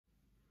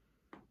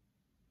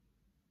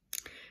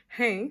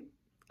Hey,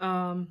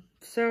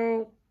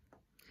 so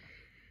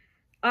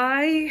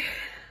I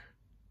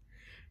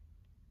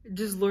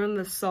just learned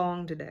this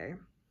song today.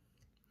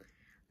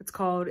 It's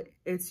called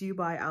It's You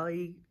by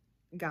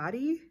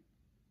Gatie.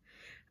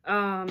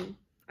 I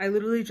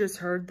literally just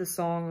heard the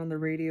song on the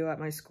radio at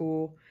my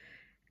school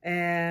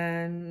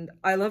and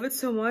I love it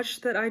so much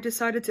that I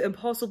decided to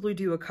impulsively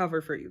do a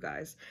cover for you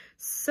guys.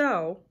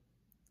 So,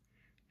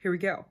 here we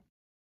go.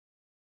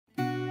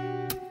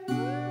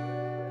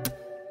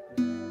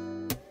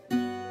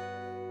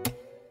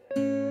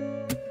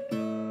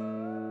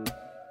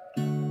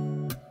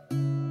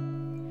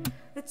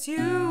 It's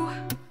you,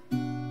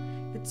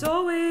 it's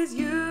always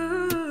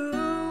you.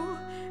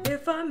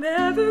 If I'm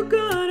ever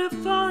gonna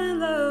fall in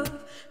love,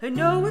 I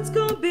know it's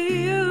gonna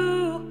be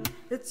you.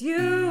 It's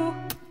you,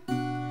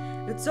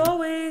 it's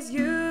always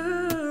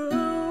you.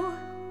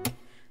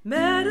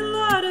 Met a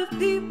lot of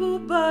people,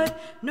 but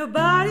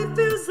nobody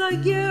feels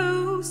like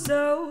you.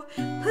 So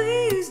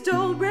please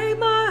don't break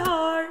my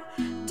heart,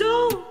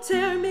 don't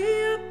tear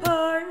me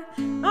apart.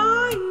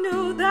 I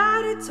know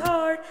that it's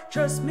hard,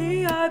 trust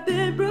me, I've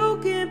been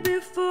broken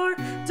before.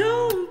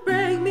 Don't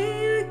break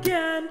me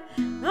again,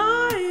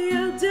 I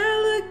am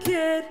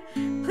delicate.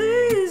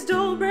 Please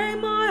don't break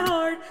my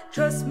heart,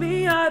 trust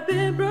me, I've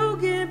been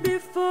broken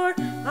before.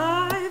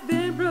 I've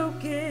been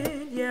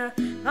broken, yeah.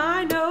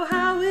 I know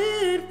how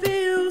it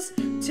feels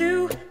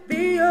to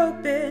be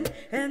open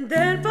and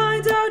then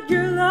find out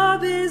your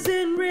love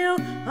isn't real.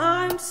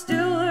 I'm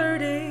still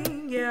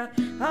hurting, yeah.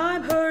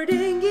 I'm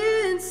hurting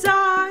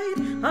inside.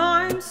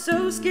 I'm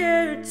so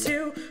scared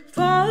to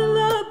fall in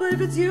love, but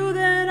if it's you,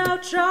 then I'll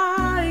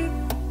try.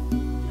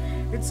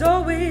 It's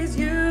always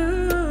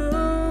you.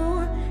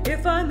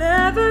 If I'm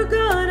ever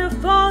gonna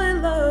fall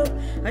in love,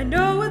 I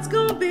know it's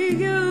gonna be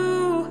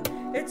you.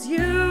 It's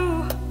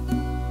you.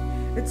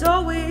 It's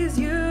always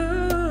you.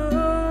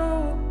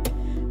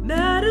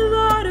 Met a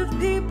lot of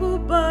people,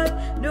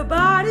 but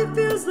nobody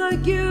feels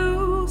like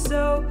you.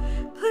 So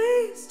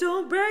please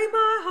don't break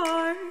my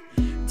heart,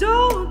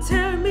 don't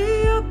tear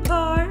me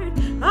apart.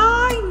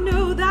 I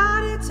know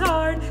that it's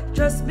hard,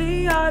 trust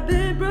me, I've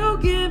been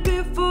broken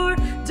before.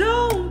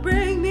 Don't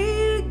break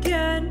me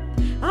again,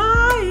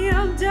 I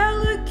am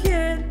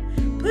delicate.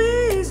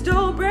 Please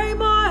don't break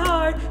my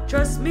heart,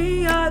 trust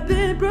me, I've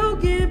been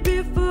broken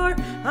before.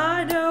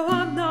 I know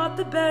I'm not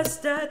the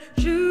best at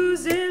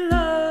choosing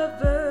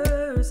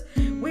lovers.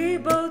 We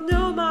both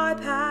know my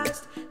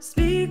past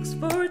speaks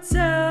for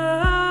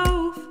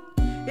itself.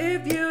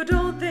 If you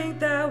don't think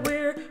that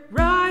we're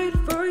right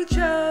for each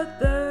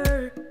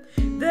other,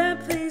 then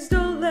please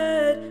don't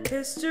let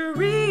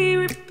history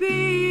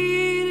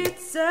repeat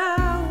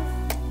itself.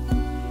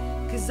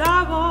 'Cause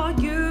I want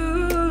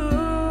you,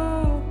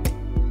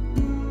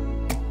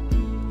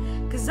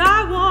 'cause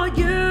I want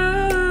you,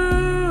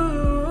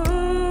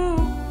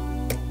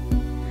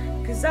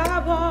 'cause I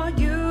want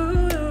you.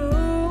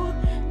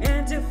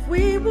 And if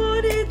we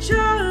want each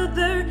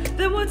other,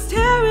 then what's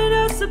tearing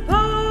us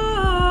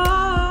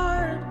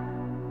apart?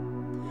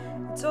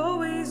 It's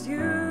always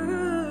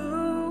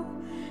you.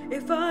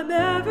 If I'm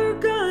ever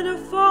gonna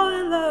fall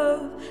in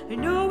love, I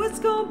know it's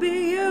gonna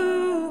be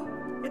you.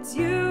 It's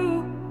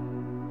you.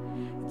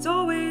 It's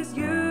always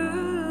you.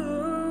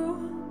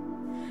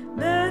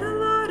 Met a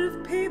lot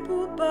of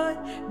people, but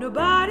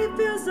nobody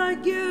feels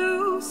like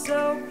you.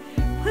 So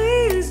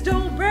please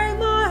don't break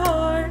my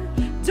heart,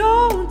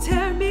 don't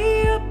tear me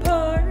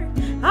apart.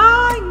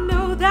 I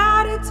know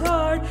that it's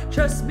hard,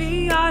 trust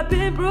me, I've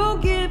been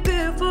broken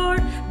before.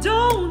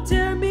 Don't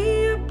tear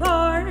me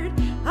apart,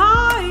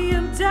 I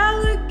am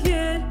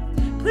delicate.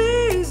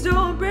 Please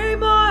don't break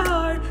my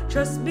heart,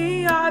 trust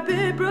me, I've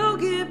been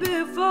broken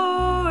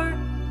before.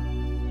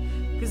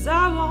 'Cause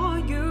I want